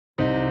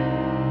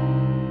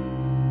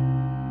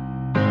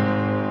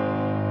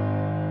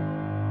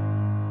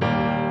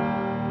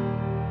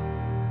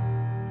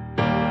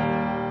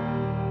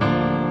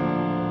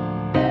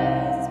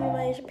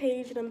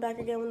Paige, and I'm back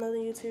again with another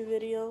YouTube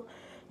video.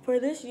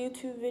 For this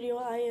YouTube video,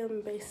 I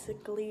am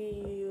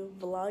basically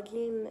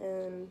vlogging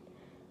and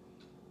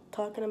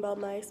talking about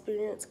my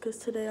experience because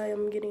today I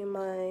am getting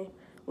my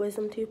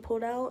wisdom teeth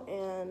pulled out,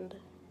 and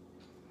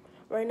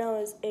right now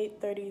it's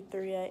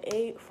 8:33. At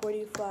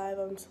 8:45,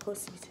 I'm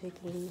supposed to be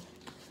taking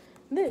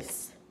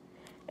this.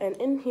 And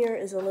in here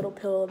is a little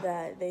pill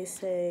that they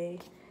say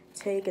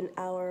take an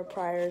hour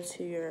prior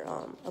to your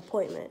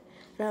appointment.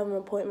 And I have an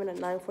appointment at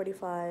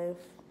 9:45,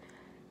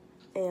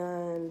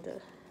 and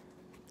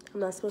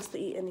I'm not supposed to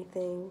eat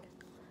anything,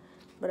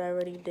 but I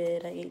already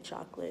did. I ate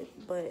chocolate,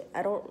 but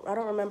I don't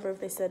remember if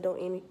they said don't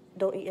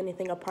eat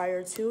anything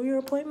prior to your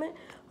appointment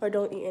or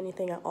don't eat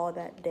anything at all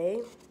that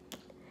day.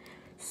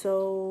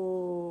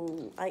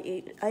 So I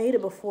ate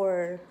it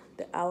before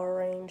the hour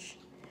range,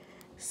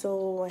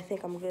 so I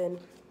think I'm good.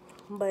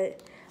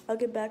 But I'll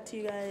get back to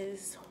you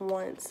guys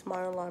once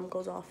my alarm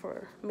goes off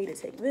for me to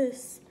take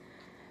this,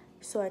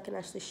 so I can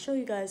actually show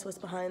you guys what's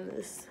behind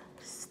this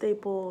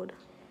stapled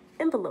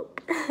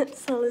envelope.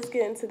 So let's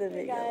get into the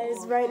video.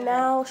 Guys, right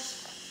now,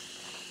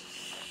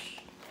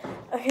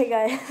 okay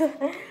guys,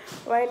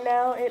 right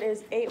now it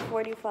is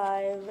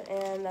 8:45,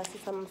 and that's the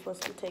time I'm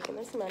supposed to be taking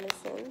this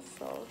medicine.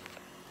 So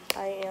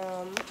I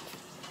am,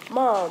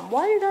 Mom,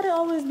 why you gotta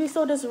always be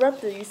so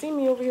disruptive? You see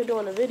me over here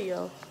doing a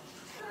video.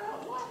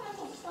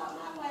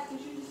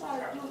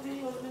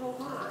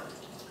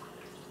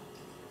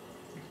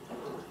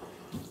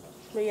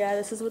 But yeah,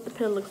 this is what the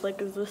pill looks like.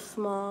 It's this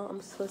small.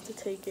 I'm supposed to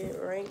take it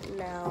right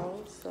now,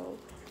 so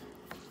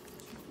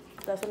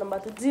that's what I'm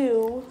about to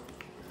do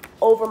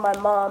over my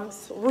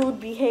mom's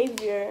rude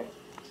behavior.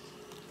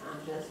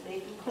 I'm just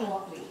making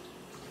coffee.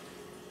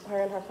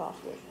 Her and her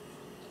coffee.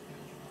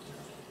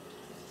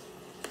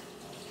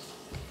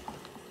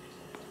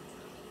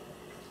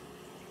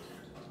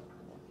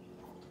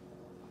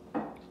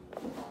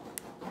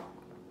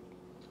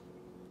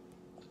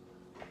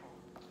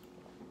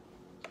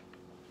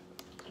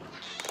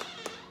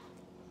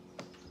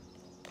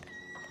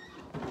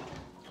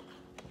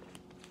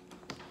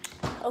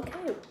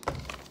 Okay,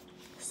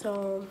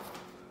 so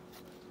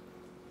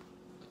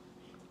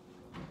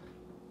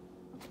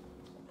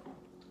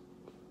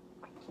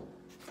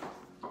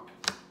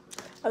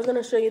I was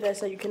gonna show you that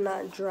so you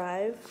cannot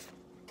drive,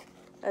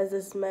 as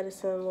this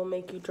medicine will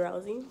make you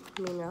drowsy.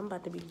 I mean, I'm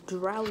about to be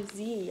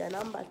drowsy, and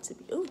I'm about to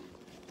be, ooh,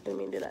 didn't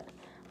mean to do that.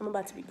 I'm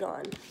about to be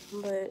gone,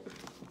 but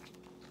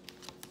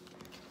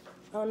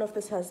I don't know if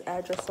this has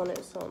address on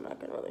it, so I'm not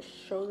gonna really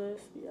show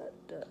this. Yeah,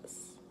 it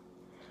does.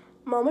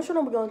 Mom, which one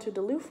are we going to,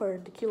 Duluth or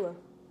Tequila?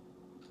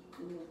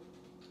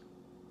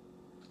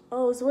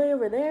 Oh, it's way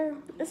over there?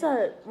 It's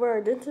at where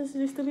our dentist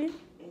used to be?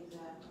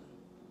 Exactly.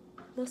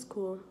 That's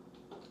cool.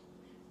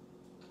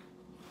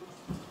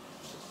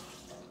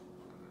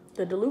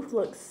 The Duluth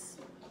looks,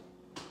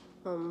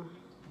 no.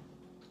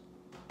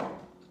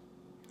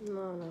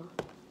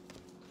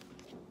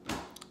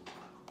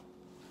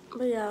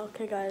 But yeah,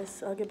 okay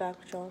guys, I'll get back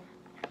with y'all.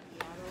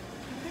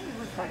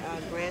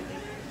 Brandy?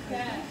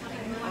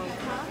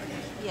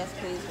 Yes,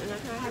 please. And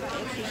can I have an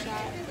extra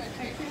shot?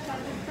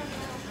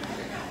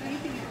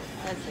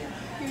 That's it.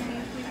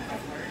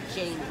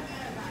 Jamie.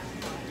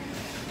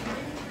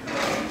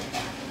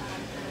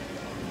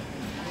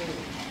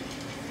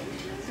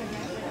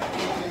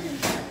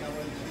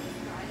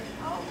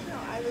 Oh, no,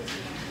 I was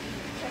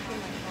checking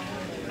my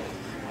phone.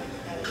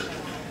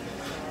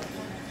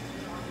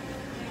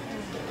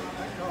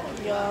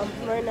 Y'all,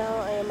 right now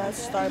I am at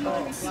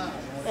Starbucks,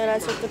 and I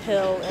took the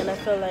pill, and I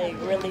feel like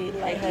really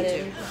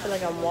lightheaded. I feel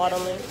like I'm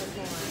waddling.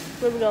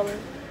 Where we going?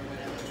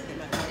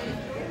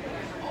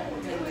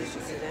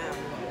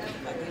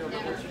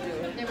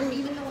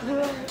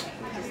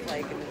 Just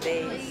like in the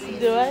days.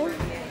 Do I?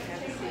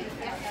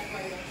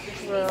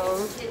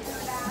 Bro,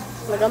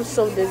 like I'm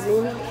so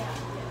dizzy.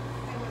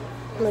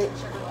 Like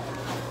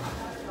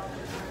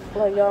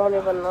y'all don't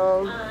even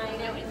know. I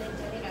know, and then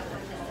Jenny got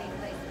one the same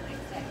place the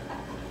next day.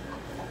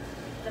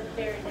 The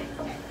very next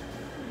day.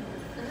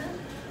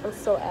 I'm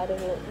so out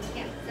of it.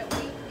 Yeah, so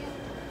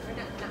we're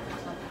not.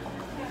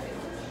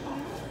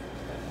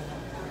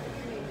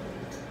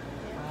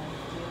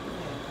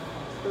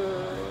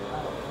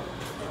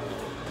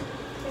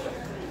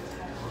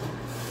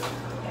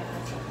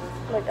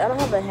 Like I don't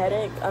have a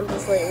headache. I'm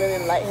just like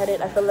really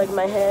lightheaded. I feel like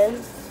my head,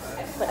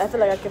 like I feel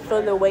like I can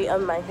feel the weight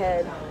on my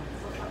head.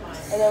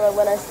 And then like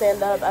when I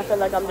stand up, I feel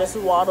like I'm just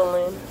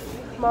waddling.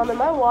 Mom,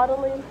 am I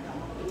waddling?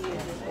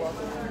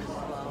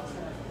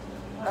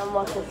 I'm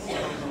walking.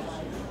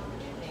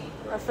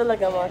 I feel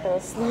like I'm walking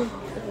slow.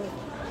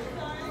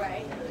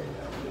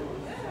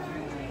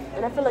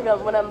 And I feel like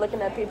when I'm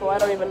looking at people, I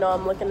don't even know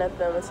I'm looking at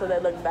them until they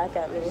look back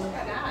at me.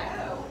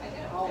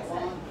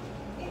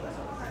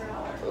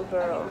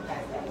 Girl,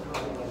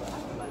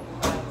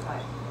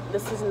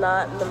 this is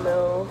not the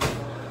move.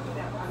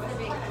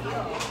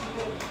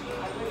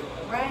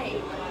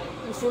 Right.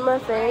 You see my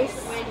face?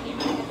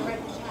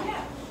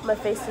 My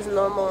face is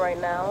normal right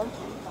now.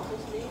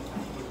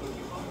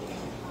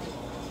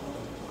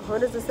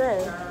 What does it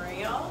say?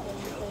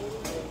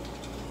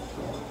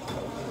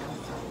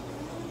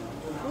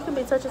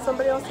 could be touching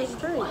somebody else's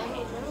drink.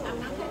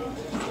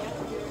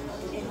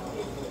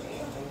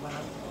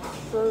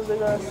 So is they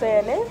gonna say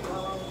a name?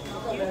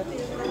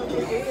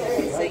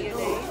 Say your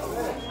name.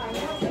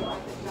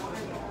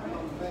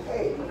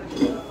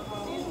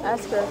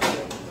 Ask her.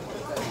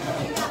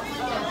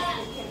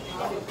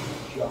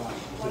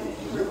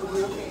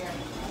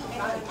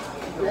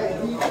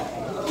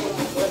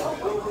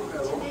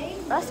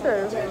 Ask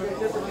her.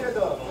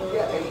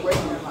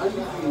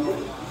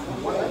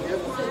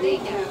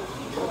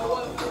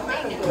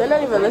 They're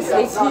not even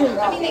listening to you.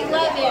 I mean, they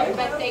love him,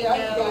 but they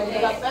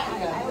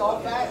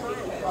know that.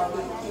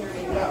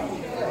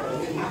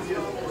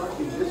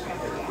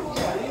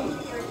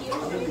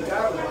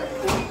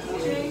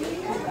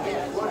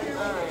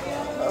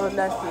 Oh,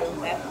 that's you.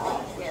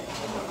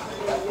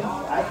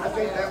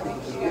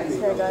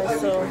 Hey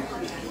guys, so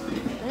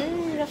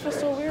that feels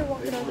so weird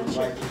walking out that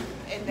shit.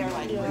 And they're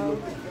like, Yeah.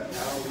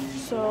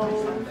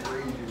 So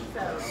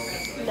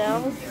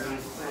now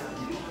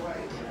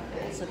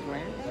it's a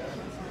brand.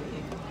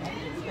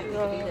 It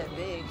could be that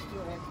big. Is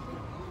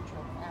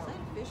that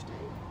a fish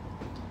tank?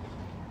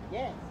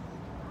 Yeah.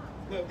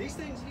 No, these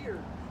things here,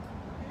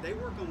 they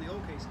work on the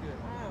old case good.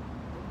 Wow.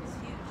 It's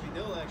huge. I mean,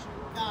 they'll actually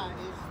work. Nah,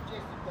 it's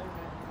just a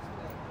donut.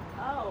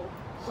 Oh.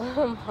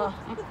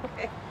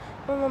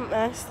 my mom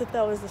asked if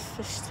that was a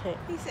fish tank.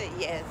 He said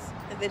yes,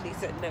 and then he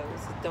said no,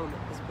 it's a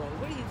donut display.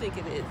 What do you think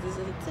it is? Is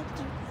it a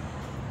temperature?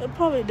 They'll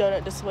probably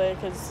donut this way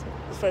because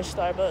it's for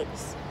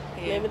Starbucks.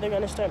 Yeah. Maybe they're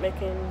gonna start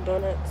making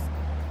donuts.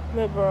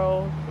 But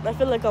bro, I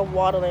feel like I'm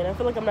waddling. I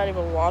feel like I'm not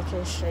even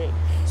walking straight.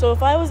 So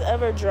if I was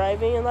ever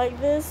driving like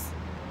this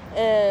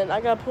and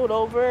I got pulled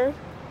over,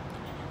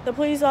 the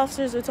police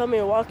officers would tell me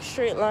to walk a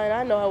straight line.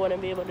 I know I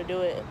wouldn't be able to do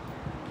it.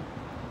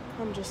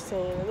 I'm just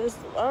saying.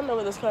 I don't know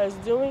what this car is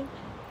doing,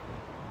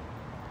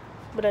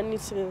 but I need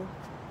to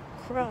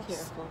cross. Be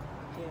careful.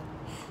 Yeah.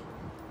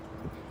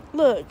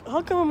 Look,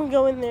 how come when we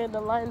go in there,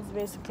 the line's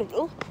basically...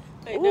 Oh,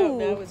 I know, ooh,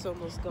 now it's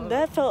almost gone.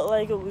 that felt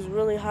like it was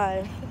really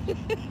high.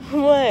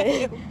 What?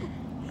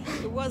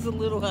 It was a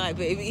little high,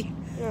 baby.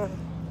 Yeah.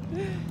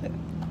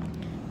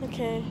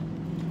 Okay.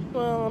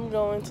 Well, I'm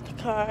going to the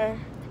car.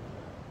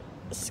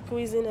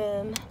 Squeezing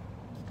in.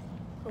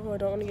 Oh, I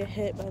don't want to get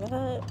hit by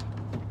that.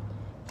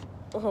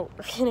 Oh,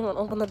 I can't even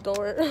open the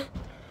door.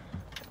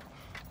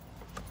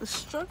 The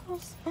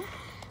struggles. I'm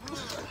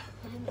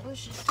in the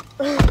bushes.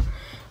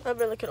 I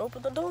barely can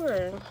open the door.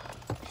 Okay.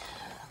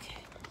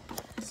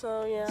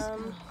 So, yeah.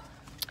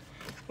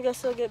 I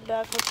guess I'll get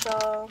back with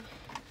y'all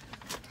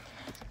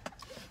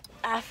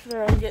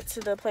after I get to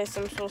the place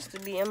I'm supposed to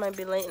be. I might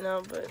be late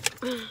now, but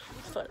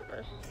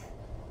whatever.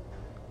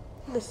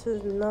 This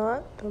is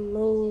not the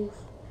move.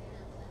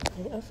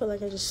 I feel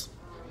like I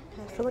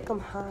feel like I'm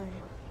high.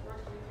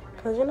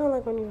 Cause you know,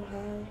 like when you're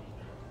high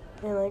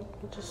and like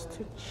you're just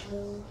too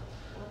chill.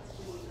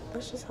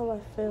 That's just how I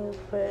feel.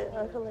 But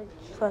I feel like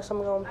slash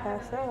I'm gonna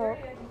pass out.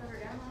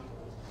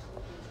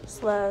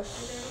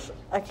 Slash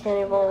I can't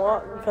even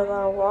walk because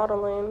I'm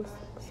waddling.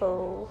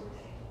 So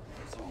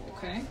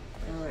Okay.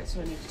 All right,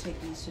 so I need to take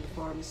these to the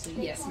pharmacy.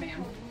 Yes,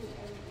 ma'am.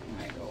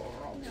 I go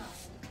over all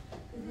this.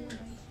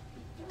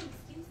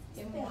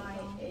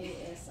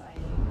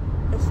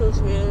 it feels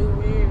really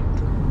weird.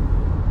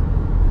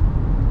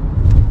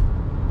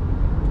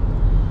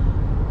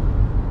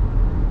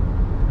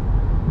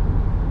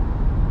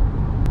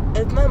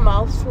 Is my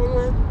mouth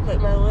swollen?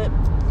 Like my lip?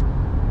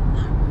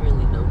 Not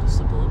really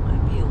noticeable. It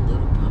might be a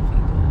little puffy,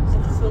 but it's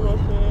It's not still really.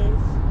 okay.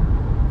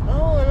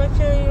 Oh, and I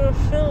can't even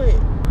feel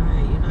it.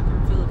 Right, you're not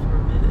gonna feel it for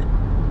a minute.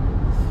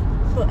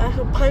 So I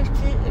could punch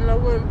it and I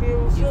wouldn't be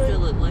able to You feel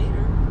feel it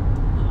later.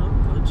 I'll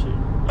punch it.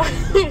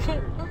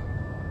 it.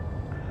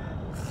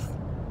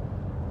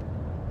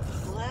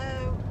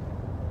 Hello?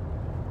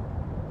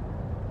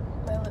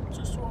 My lips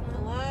are swollen.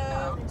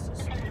 Hello? This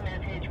is a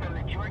message from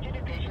the Georgia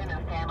Division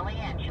of Family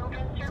and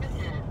Children's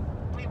Services.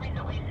 We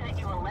recently sent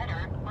you a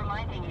letter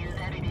reminding you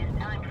that it is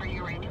time for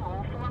your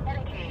renewal for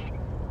Medicaid.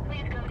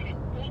 Please go to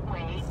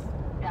gateway.ga.gov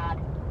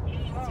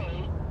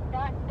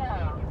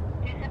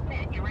to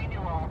submit your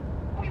renewal.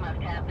 We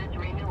must have this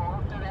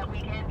renewal so that we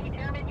can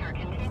determine your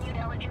continued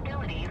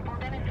eligibility for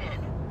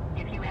benefits.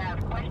 If you have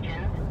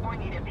questions or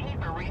need a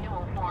paper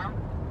renewal form,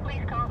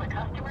 please call the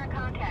Customer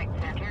Contact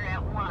Center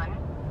at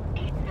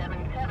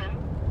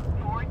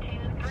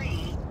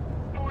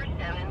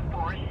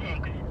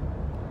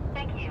 1-877-423-4746.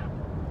 Thank you.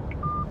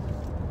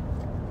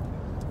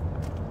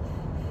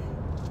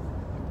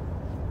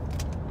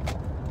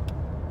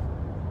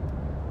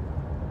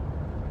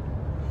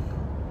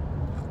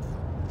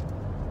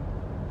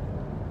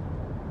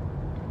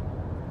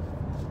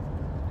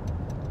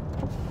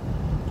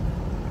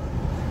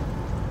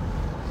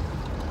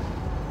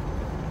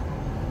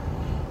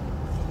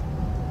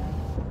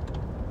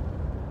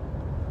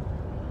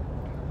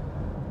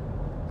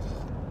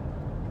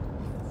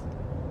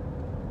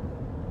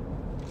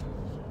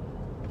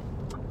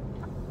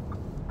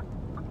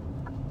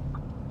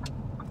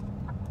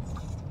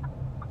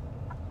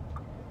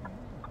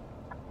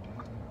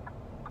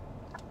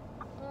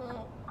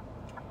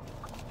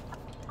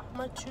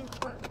 My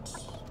tooth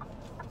hurts.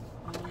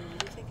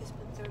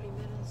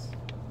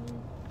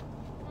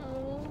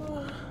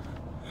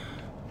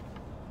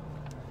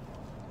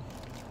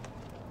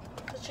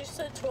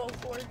 said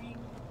 12:40.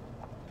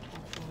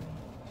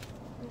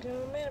 Okay,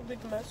 I made a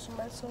big mess of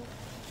myself.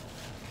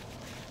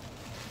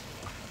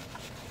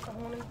 I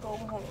want to go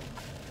home.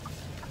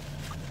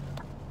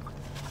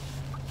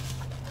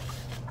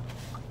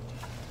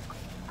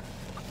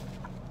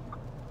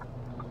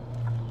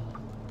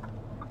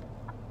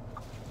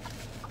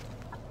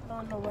 I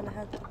don't know when I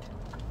have to do.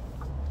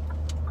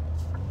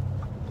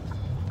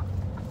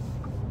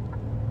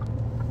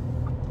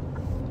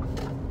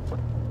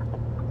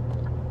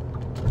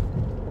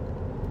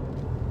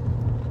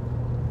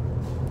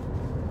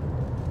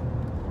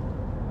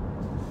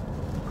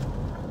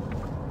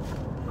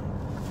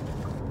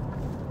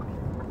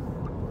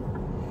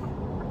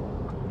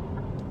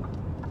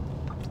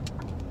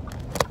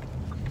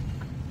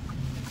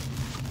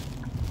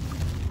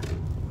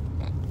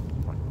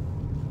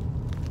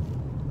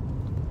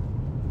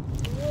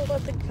 I'm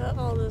about to cut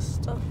all this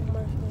stuff on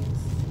my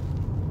face.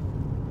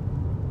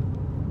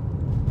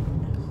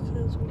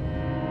 Excuse me.